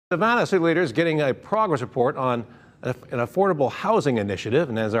Savannah city leaders getting a progress report on an affordable housing initiative.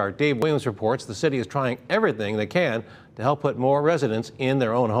 And as our Dave Williams reports, the city is trying everything they can to help put more residents in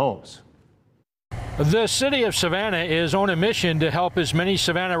their own homes. The city of Savannah is on a mission to help as many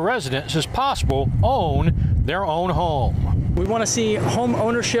Savannah residents as possible own their own home. We want to see home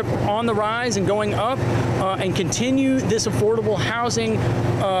ownership on the rise and going up and continue this affordable housing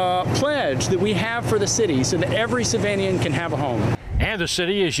pledge that we have for the city so that every Savannian can have a home. And the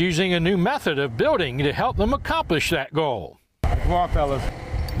city is using a new method of building to help them accomplish that goal. Come on, fellas.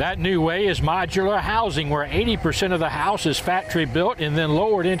 That new way is modular housing, where 80% of the house is factory built and then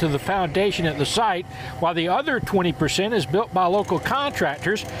lowered into the foundation at the site, while the other 20% is built by local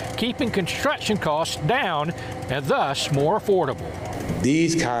contractors, keeping construction costs down and thus more affordable.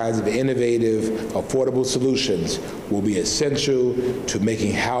 These kinds of innovative, affordable solutions will be essential to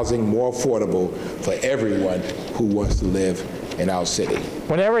making housing more affordable for everyone who wants to live in our city.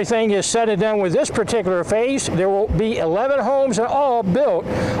 When everything is said and done with this particular phase, there will be 11 homes in all built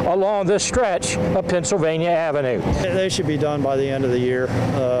along this stretch of Pennsylvania Avenue. They should be done by the end of the year.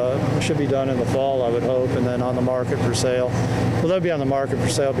 Should be done in the fall, I would hope, and then on the market for sale. Well, they'll be on the market for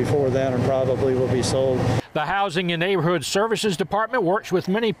sale before then and probably will be sold. The Housing and Neighborhood Services Department works with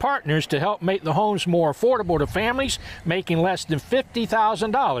many partners to help make the homes more affordable to families making less than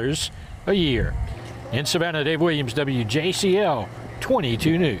 $50,000 a year. In Savannah, Dave Williams, WJCL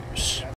 22 News.